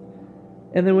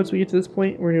 And then once we get to this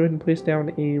point, we're going to go ahead and place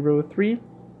down a row of 3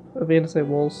 of andesite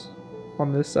walls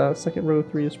on this second row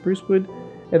of 3 of spruce wood.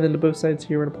 And then to both sides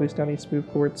here, we're going to place down a smooth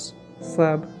quartz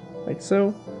slab, like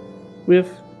so,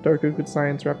 with dark oak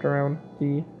signs wrapped around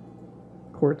the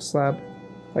quartz slab,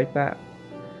 like that.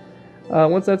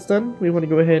 Once that's done, we want to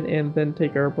go ahead and then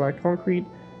take our black concrete,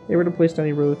 and we're going to place down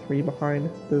a row of 3 behind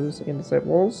those andesite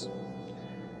walls.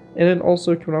 And then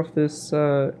also coming off this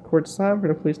quartz slab, we're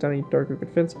going to place down a dark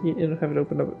oak fence gate and have it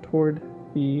opened up toward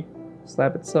the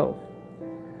slab itself.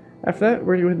 After that,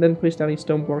 we're going to go ahead and then place down a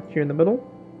stone block here in the middle,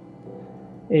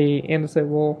 a andesite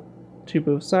wall to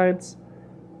both sides,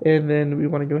 and then we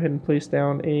want to go ahead and place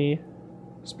down a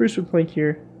spruce wood plank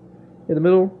here in the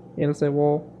middle, andesite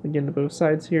wall again to both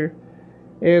sides here,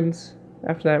 and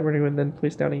after that we're going to go ahead and then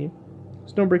place down a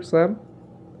stone brick slab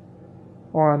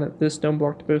on this stone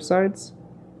block to both sides,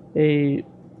 a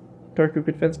dark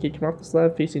oak fence gate coming off the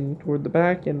slab facing toward the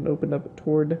back and opened up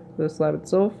toward the slab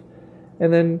itself,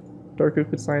 and then dark oak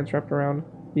signs wrapped around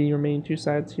the remaining 2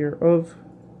 sides here of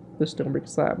the stone brick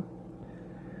slab.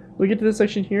 When we get to this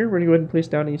section here, we're going to go ahead and place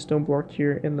down a stone block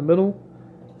here in the middle,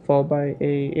 followed by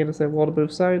a andesite wall to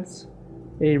both sides,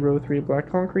 a row of 3 of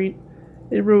black concrete,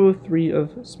 a row of 3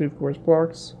 of smooth quartz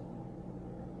blocks,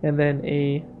 and then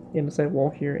a andesite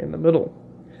wall here in the middle.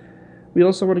 We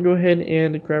also want to go ahead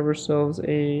and grab ourselves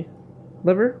a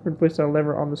lever. We're going to place down a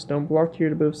lever on the stone block here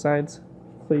to both sides,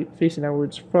 facing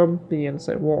outwards from the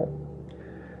andesite wall.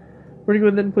 We're going to go ahead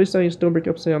and then place down a stone brick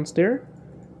upside down stair,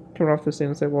 coming off this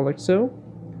andesite wall like so,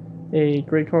 a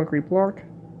gray concrete block,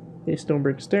 a stone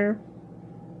brick stair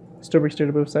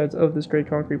to both sides of this gray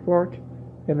concrete block,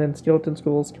 and then skeleton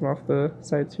skulls come off the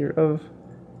sides here of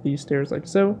these stairs like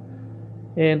so,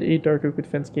 and a dark oak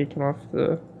fence gate come off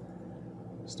the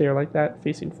stair like that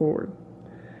facing forward.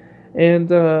 And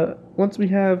once we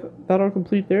have that all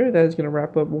complete there, that is going to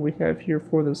wrap up what we have here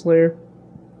for this layer.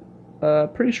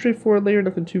 Pretty straightforward layer,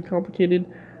 nothing too complicated.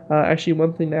 Actually,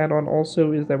 one thing to add on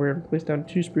also is that we're going to place down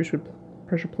 2 spruce wood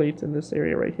pressure plates in this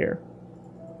area right here.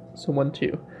 So 1,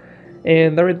 2.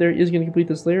 And that right there is going to complete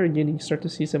this layer. Again, you can start to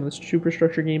see some of this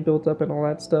superstructure getting built up and all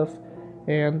that stuff.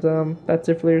 And that's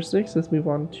it for layer 6. Let's move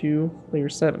on to layer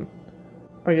 7.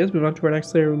 Alright guys, move on to our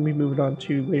next layer when we move on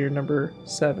to layer number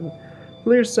 7. For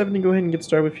layer 7 to go ahead and get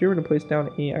started with here, we're going to place down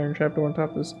a iron trapdoor on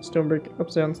top of this stone brick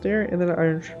upside down stair, and then an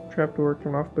iron trapdoor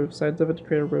coming off both sides of it to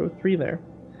create a row of 3 there.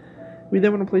 We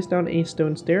then want to place down a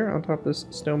stone stair on top of this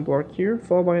stone block here,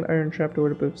 followed by an iron trapdoor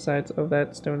to both sides of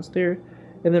that stone stair,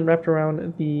 and then wrapped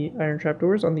around the iron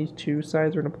trapdoors on these 2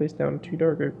 sides, we're going to place down 2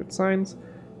 dark oak signs.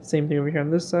 Same thing over here on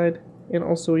this side, and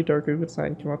also a dark oak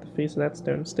sign coming off the face of that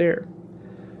stone stair.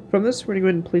 From this, we're going to go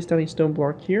ahead and place down a stone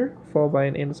block here, followed by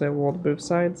an andesite wall to both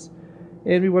sides,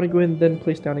 and we want to go ahead and then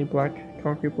place down a black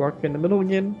concrete block in the middle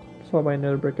again, followed by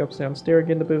another brick upside down stair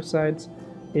again to both sides,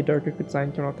 a dark oak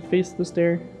sign coming off the face of the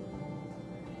stair,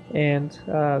 and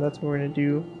that's what we're going to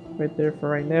do right there for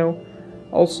right now.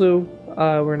 Also,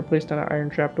 we're going to place down an iron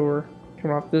trapdoor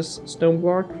coming off this stone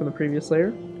block from the previous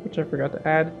layer, which I forgot to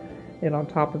add, and on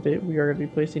top of it we are going to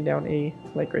be placing down a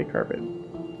light gray carpet.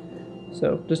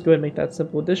 So just go ahead and make that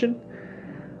simple addition.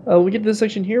 When we get to this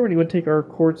section here, we're going to take our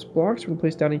quartz blocks. We're going to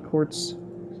place down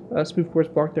a smooth quartz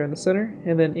block there in the center,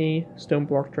 and then a stone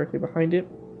block directly behind it.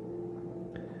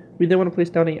 We then want to place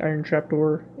down an iron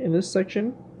trapdoor in this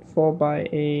section, followed by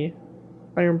a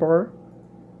iron bar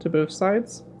to both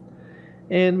sides.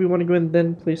 And we want to go ahead and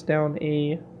then place down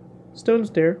a stone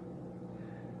stair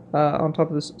on top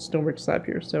of this stone brick slab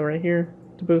here. So right here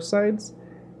to both sides,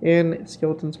 and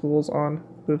skeleton skulls on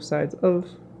both sides of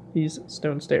these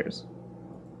stone stairs.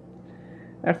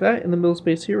 After that, in the middle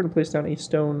space here, we're going to place down a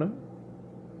stone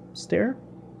stair,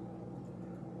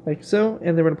 like so,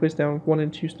 and then we're going to place down 1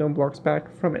 and 2 stone blocks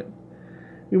back from it.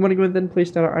 We want to go ahead and then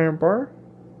place down an iron bar,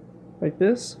 like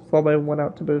this, followed by 1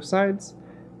 out to both sides,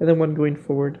 and then 1 going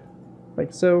forward,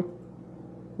 like so,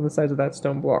 on the sides of that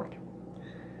stone block.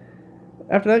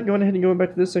 After that, going ahead and going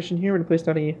back to this section here, we're going to place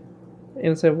down a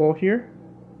inside wall here,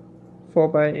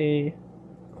 followed by a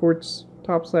quartz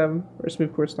top slab, or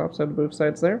smooth quartz top slab to both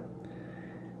sides there.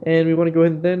 And we want to go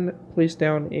ahead and then place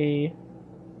down a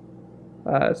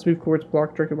smooth quartz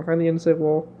block directly behind the inside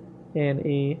wall, and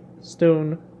a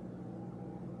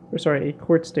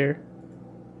quartz stair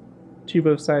to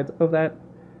both sides of that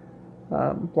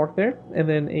block there, and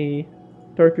then a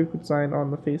dark oak wood sign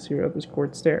on the face here of this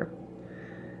quartz stair.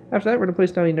 After that, we're going to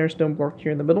place down another stone block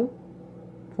here in the middle,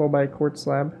 followed by a quartz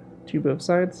slab to both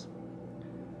sides.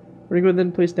 We're going to go ahead and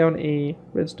then place down a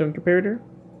redstone comparator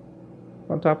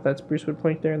on top of that spruce wood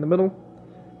plank there in the middle,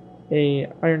 a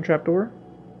iron trapdoor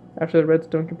after the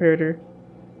redstone comparator,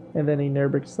 and then a nether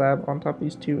brick slab on top of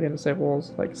these 2 andesite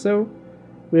walls, like so,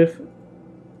 with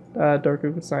dark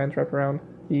oak signs wrapped around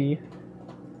the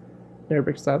nether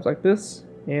brick slabs like this,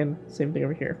 and same thing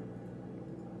over here.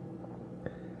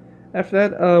 After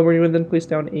that, we're going to then place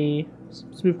down a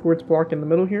smooth quartz block in the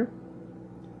middle here,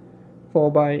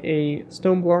 followed by a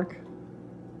stone block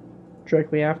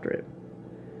directly after it.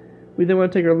 We then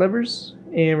want to take our levers,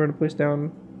 and we're going to place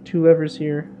down 2 levers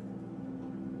here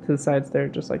to the sides there,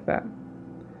 just like that.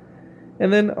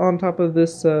 And then on top of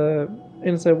this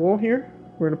inside wall here,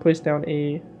 we're going to place down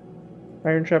a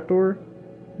iron trapdoor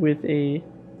with a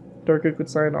dark oak wood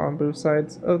sign on both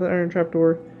sides of the iron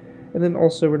trapdoor. And then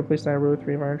also we're going to place down a row of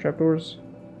 3 of iron trapdoors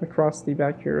across the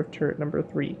back here of turret number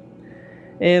 3.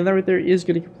 And that right there is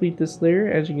going to complete this layer.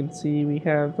 As you can see, we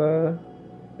have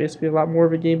basically a lot more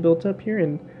of a game built up here,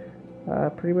 and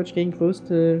pretty much getting close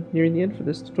to nearing the end for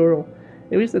this tutorial.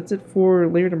 Anyways, that's it for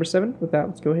layer number 7. With that,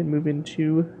 let's go ahead and move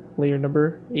into layer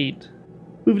number 8.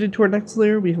 Moving into our next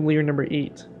layer, we have layer number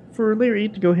 8. For layer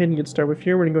 8, to go ahead and get started with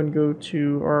here, we're going to go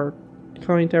to our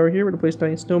conning tower here. We're going to place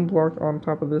down a stone block on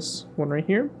top of this one right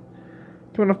here.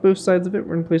 Coming off both sides of it,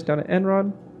 we're going to place down an end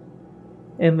rod.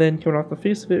 And then coming off the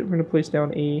face of it, we're going to place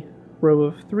down a row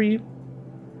of 3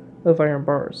 of iron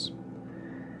bars.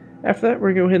 After that,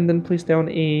 we're going to go ahead and then place down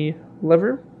a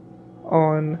lever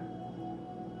on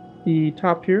the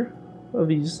top here of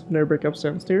these nether brick ups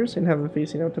downstairs, and have them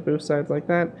facing out to both sides like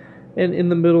that. And in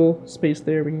the middle space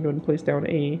there, we can go ahead and place down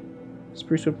a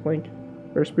spruce wood plank,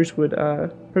 or spruce wood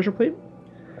pressure plate.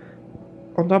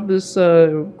 On top of this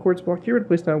quartz block here, we're going to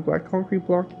place down a black concrete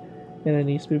block, and then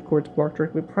a smooth quartz block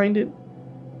directly behind it.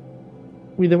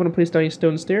 We then want to place down a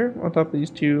stone stair on top of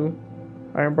these 2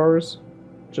 iron bars,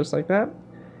 just like that.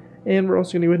 And we're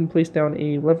also going to go ahead and place down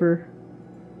a lever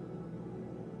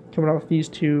coming off these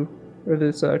 2, or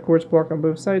this quartz block on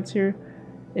both sides here.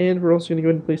 And we're also going to go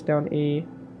ahead and place down a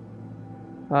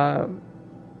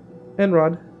end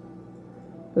rod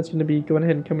that's going to be going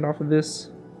ahead and coming off of this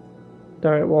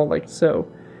diorite wall, like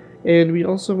so. And we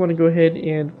also want to go ahead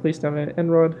and place down an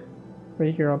end rod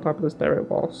right here on top of this diorite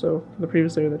wall. So from the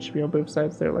previous layer, that should be on both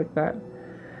sides there, like that.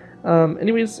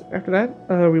 Anyways, after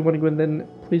that, we want to go ahead and then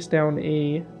place down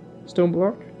a stone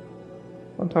block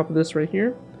on top of this right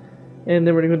here, and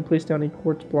then we're going to go ahead and place down a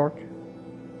quartz block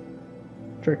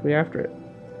directly after it.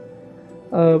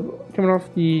 Coming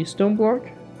off the stone block,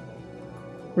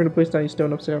 we're going to place down a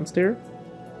stone upside down stair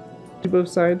to both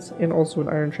sides, and also an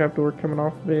iron trapdoor coming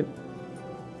off of it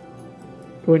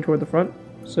going toward the front,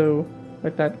 so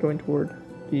like that, going toward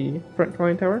the front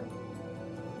conning tower.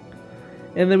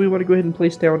 And then we want to go ahead and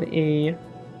place down a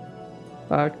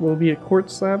will be a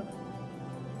quartz slab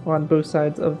on both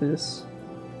sides of this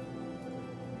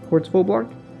quartz full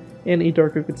block, and a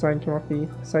dark oak sign come off the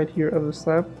side here of the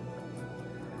slab.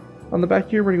 On the back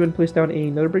here, we're going to place down a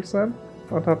nether brick slab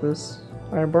on top of this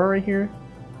iron bar right here.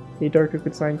 A dark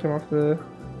oak sign come off the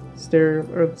stair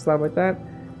or the slab like that,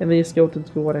 and then a skeleton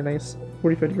tool at a nice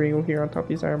 45-degree angle here on top of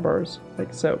these iron bars,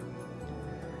 like so.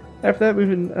 After that,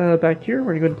 moving back here,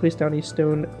 we're going to go ahead and place down a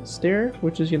stone stair,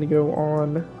 which is going to go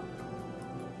on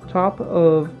top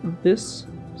of this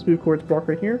smooth quartz block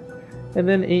right here, and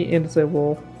then a andesite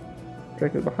wall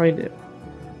directly behind it.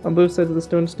 On both sides of the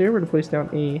stone stair, we're going to place down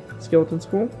a skeleton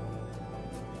skull,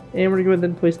 and we're going to go ahead and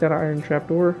then place down an iron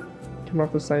trapdoor coming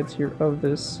off the sides here of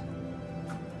this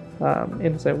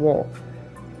andesite wall.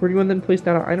 We're going to go ahead and then place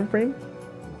down an item frame,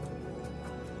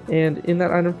 and in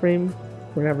that item frame,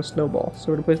 we're going to have a snowball. So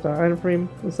we're going to place down an item frame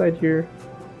inside here,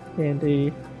 and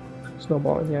a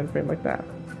snowball in the item frame like that.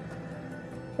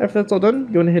 After that's all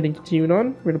done, going ahead and continuing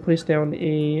on, we're going to place down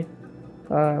a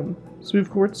smooth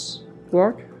quartz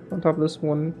block on top of this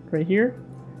one right here,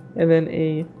 and then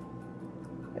a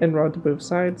end rod to both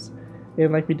sides.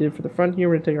 And like we did for the front here,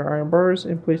 we're going to take our iron bars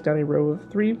and place down a row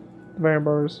of 3 of iron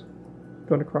bars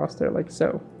going across there like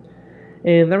so.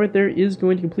 And that right there is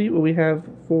going to complete what we have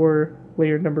for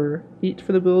layer number 8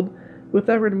 for the build. With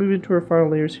that, we're going to move into our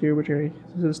final layers here, which are going to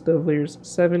consist of layers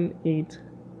 7, 8,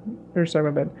 or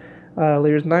sorry, my bad,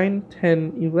 layers 9,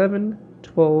 10, 11,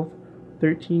 12,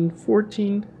 13,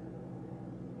 14,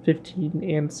 15,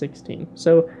 and 16.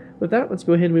 So with that, let's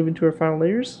go ahead and move into our final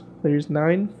layers, layers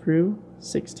 9 through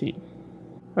 16.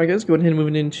 Alright guys, going ahead and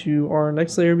moving into our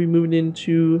next layer, we'll be moving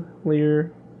into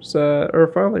layers,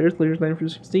 or final layers, layers 9 through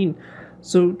 16.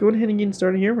 So going ahead and getting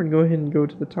started here, we're going to go ahead and go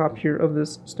to the top here of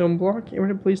this stone block, and we're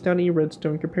going to place down a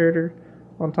redstone comparator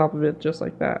on top of it, just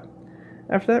like that.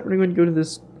 After that, we're going to go to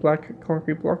this black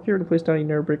concrete block here, and place down a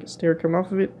nether brick stair coming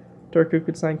off of it, dark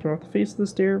oak sign coming off the face of the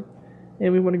stair,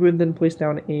 and we want to go ahead and then place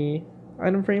down a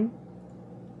item frame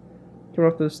coming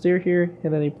off the stair here,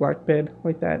 and then a black bed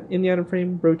like that in the item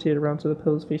frame, rotate around so the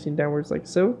pillow is facing downwards like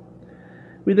so.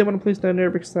 We then want to place down a nether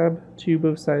brick slab to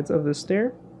both sides of the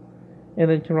stair, and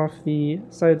then coming off the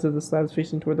sides of the slabs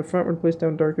facing toward the front, we're going to place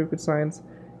down dark oak signs,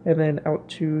 and then out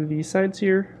to the sides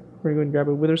here, we're going to grab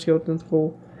a wither skeleton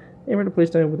skull, and we're going to place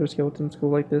down a wither skeleton skull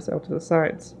like this out to the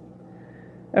sides.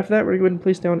 After that, we're going to go ahead and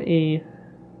place down a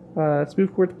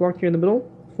smooth quartz block here in the middle,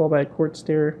 followed by a quartz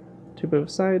stair to both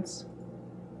sides,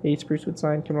 a spruce wood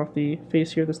sign coming off the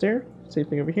face here of the stair, same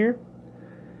thing over here,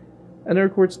 another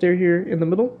quartz stair here in the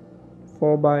middle,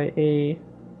 followed by a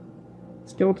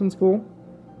skeleton skull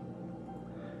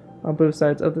on both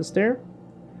sides of the stair.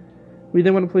 We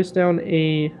then want to place down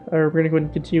we're going to go ahead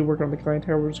and continue working on the client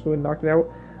tower, we're just going to knock it out.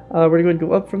 We're going to go ahead and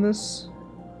go up from this,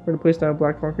 we're going to place down a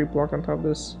black concrete block on top of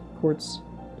this quartz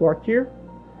block here,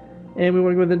 and we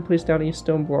want to go ahead and place down a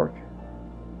stone block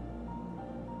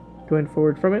going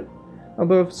forward from it. On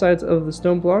both sides of the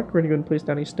stone block, we're going to go ahead and place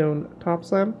down a stone top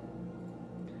slab,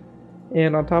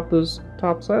 and on top of those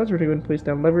top slabs, we're going to go ahead and place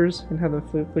down levers and have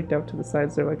them flicked out to the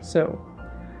sides there like so.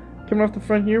 Coming off the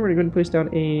front here, we're going to go ahead and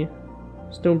place down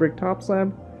a stone brick top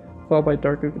slab, followed by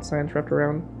dark oak signs wrapped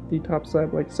around the top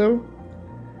slab like so.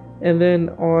 And then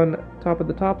on top of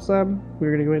the top slab,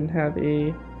 we're going to go ahead and have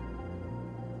a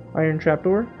iron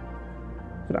trapdoor,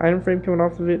 with an iron frame coming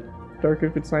off of it, dark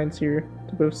oak signs here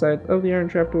to both sides of the iron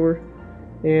trapdoor,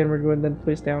 and we're going to then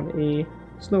place down a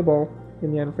snowball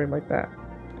in the iron frame like that.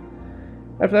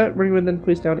 After that, we're going to then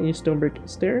place down a stone brick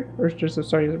stair, or just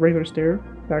a regular stair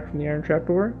back from the iron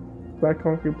trapdoor, black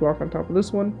concrete block on top of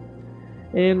this one,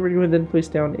 and we're going to then place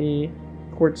down a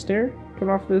quartz stair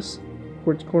coming off this,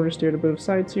 quartz corner stair to both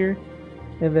sides here,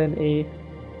 and then a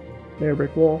nether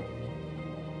brick wall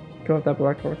coming off that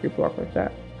black concrete block like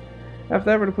that. After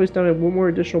that, we're going to place down one more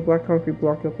additional black concrete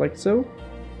block up like so,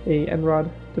 a end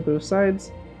rod to both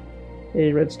sides,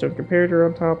 a redstone comparator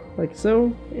on top like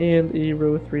so, and a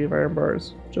row of 3 of iron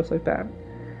bars just like that.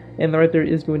 And right there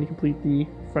is going to complete the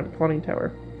front conning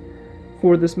tower.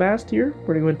 For this mast here,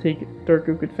 we're going to take dark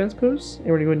oak fence posts, and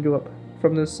we're going to go up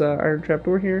from this iron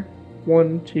trapdoor here,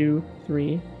 1, 2,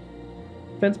 3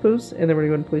 fence posts, and then we're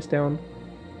going to place down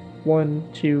 1,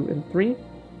 2, and 3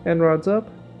 end rods up,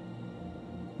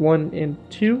 1 and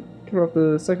 2 coming off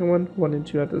the second one, 1 and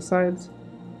 2 out to the sides,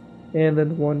 and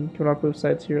then 1 coming off both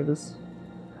sides here of this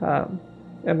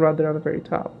end rod there on the very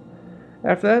top.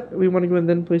 After that, we want to go and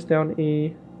then place down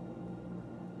a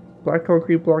black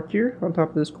concrete block here on top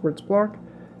of this quartz block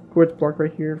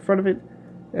right here in front of it,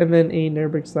 and then a nether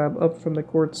brick slab up from the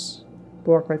quartz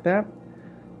block like that.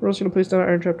 We're also going to place down an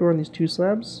iron trapdoor on these 2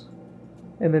 slabs,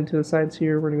 and then to the sides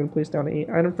here we're going to place down a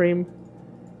item frame,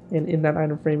 and in that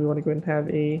item frame we want to go ahead and have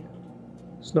a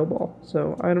snowball.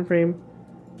 So item frame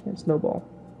and snowball.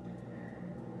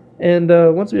 And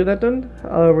once we have that done,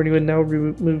 we're going to now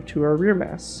move to our rear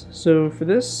mass. So for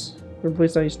this, we're going to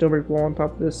place down a stone brick wall on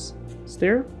top of this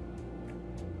stair.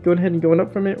 Going ahead and going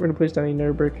up from it, we're going to place down a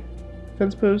nether brick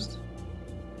fence post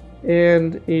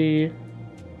and a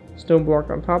stone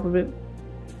block on top of it.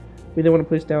 We then want to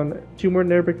place down 2 more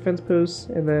nether brick fence posts,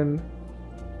 and then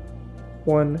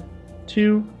 1,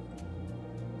 2,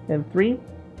 and 3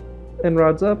 end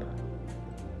rods up,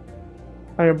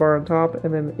 iron bar on top,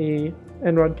 and then a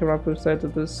end rod coming off both sides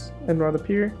of this end rod up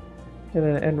here, and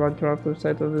then an end rod coming off both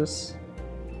sides of this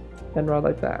end rod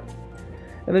like that.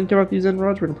 And then coming off these end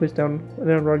rods, we're going to place down an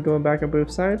end rod going back on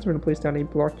both sides. We're going to place down a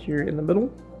block here in the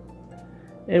middle,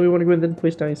 and we want to go ahead and then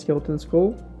place down a skeleton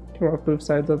skull coming off both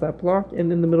sides of that block,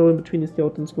 and in the middle in between the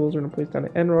skeleton skulls we're going to place down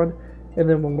an end rod, and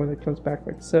then one more that comes back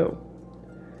like so.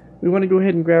 We want to go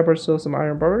ahead and grab ourselves some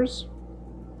iron bars,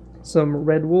 some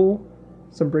red wool,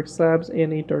 some brick slabs,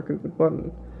 and a dark oak wood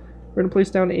button. We're going to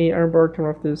place down a iron bar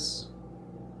coming off this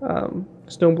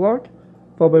stone block,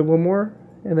 followed by one more,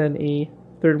 and then a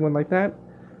third one like that.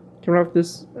 Coming off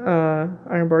this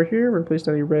iron bar here, we're going to place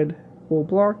down a red wool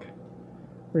block.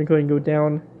 We're going to go ahead and go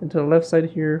down into the left side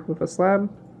here with a slab,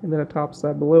 and then a top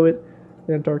slab below it,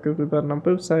 and a dark oak wood button on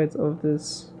both sides of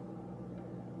this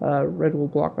red wool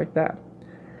block like that.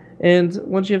 And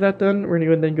once you have that done, we're going to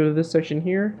go ahead and then go to this section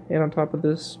here, and on top of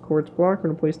this quartz block, we're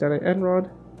going to place down an end rod,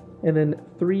 and then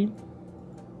 3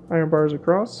 iron bars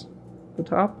across the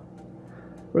top.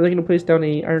 We're then going to place down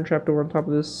a iron trapdoor on top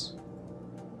of this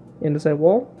andesite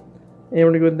wall, and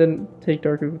we're going to go ahead and then take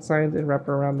dark oak signs and wrap it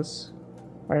around this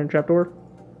iron trapdoor.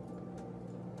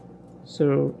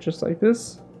 So just like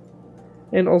this.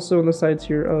 And also on the sides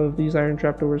here of these iron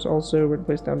trapdoors also we're going to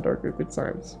place down dark oak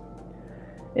signs.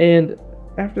 And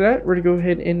after that, we're going to go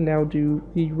ahead and now do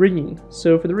the rigging.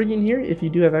 So for the rigging here, if you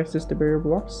do have access to barrier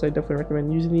blocks, I definitely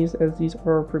recommend using these, as these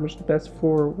are pretty much the best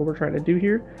for what we're trying to do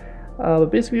here. But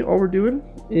basically all we're doing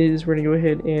is we're going to go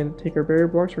ahead and take our barrier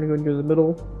blocks. We're going to go into the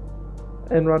middle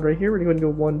end rod right here. We're going to go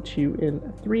and go 1, 2,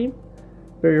 and 3.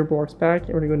 Barrier blocks back,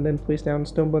 and we're going to go and then place down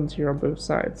stone buttons here on both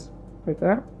sides, like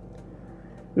that.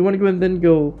 We want to go and then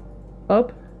go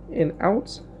up and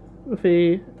out with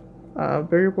a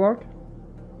barrier block,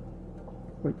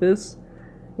 like this,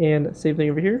 and same thing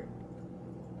over here.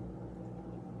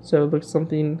 So it looks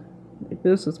something like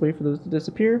this. Let's wait for those to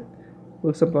disappear.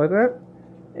 Looks something like that.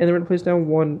 And then we're going to place down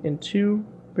 1 and 2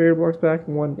 barrier blocks back,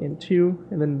 1 and 2,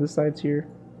 and then the sides here,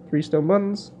 3 stone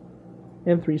buttons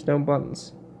and 3 stone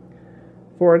buttons.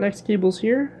 For our next cables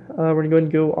here, we're going to go ahead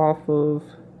and go off of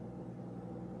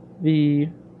the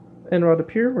end rod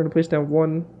up here. We're going to place down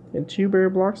 1 and 2 barrier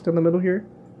blocks down the middle here,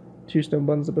 2 stone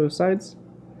buttons on both sides.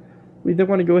 We then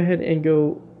want to go ahead and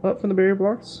go up from the barrier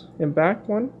blocks and back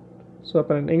 1, so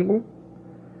up at an angle.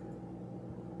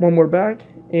 1 more back,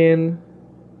 and,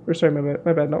 or sorry,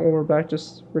 my bad, not 1 more back,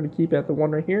 just we're going to keep at the 1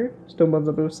 right here, stone buttons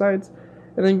on both sides.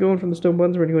 And then going from the stone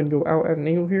buttons, we're going to go and go out at an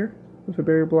angle here with a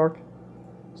barrier block.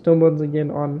 Stone buttons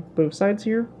again on both sides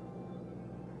here.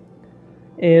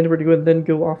 And we're going to go and then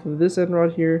go off of this end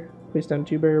rod here, place down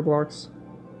 2 barrier blocks,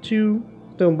 2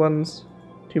 stone buttons,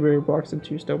 2 barrier blocks, and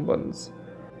 2 stone buttons.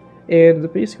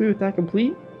 And basically with that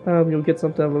complete, you'll get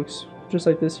something that looks just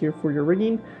like this here for your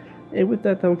rigging. And with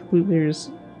that, that will complete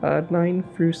layers 9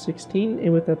 through 16.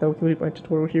 And with that, that will complete my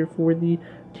tutorial here for the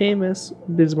KMS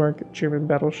Bismarck German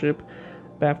Battleship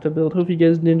BAFTA build. Hope you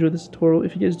guys did enjoy this tutorial.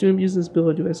 If you guys do use this build,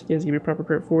 I do ask you guys to give me proper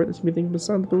credit for it. This will be thing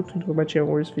beside the build to my channel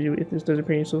or this video if this doesn't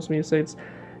appear on social media sites.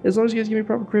 As long as you guys give me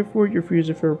proper credit for it, you're free to use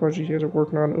it for projects you guys are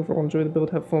working on. Overall, enjoy the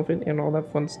build, have fun with it, and all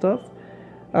that fun stuff.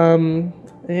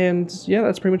 And yeah,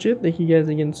 that's pretty much it. Thank you guys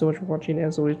again so much for watching.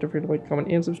 As always, don't forget to like,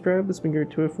 comment, and subscribe. This has been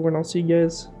Garrett204, and I'll see you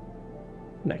guys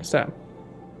next time.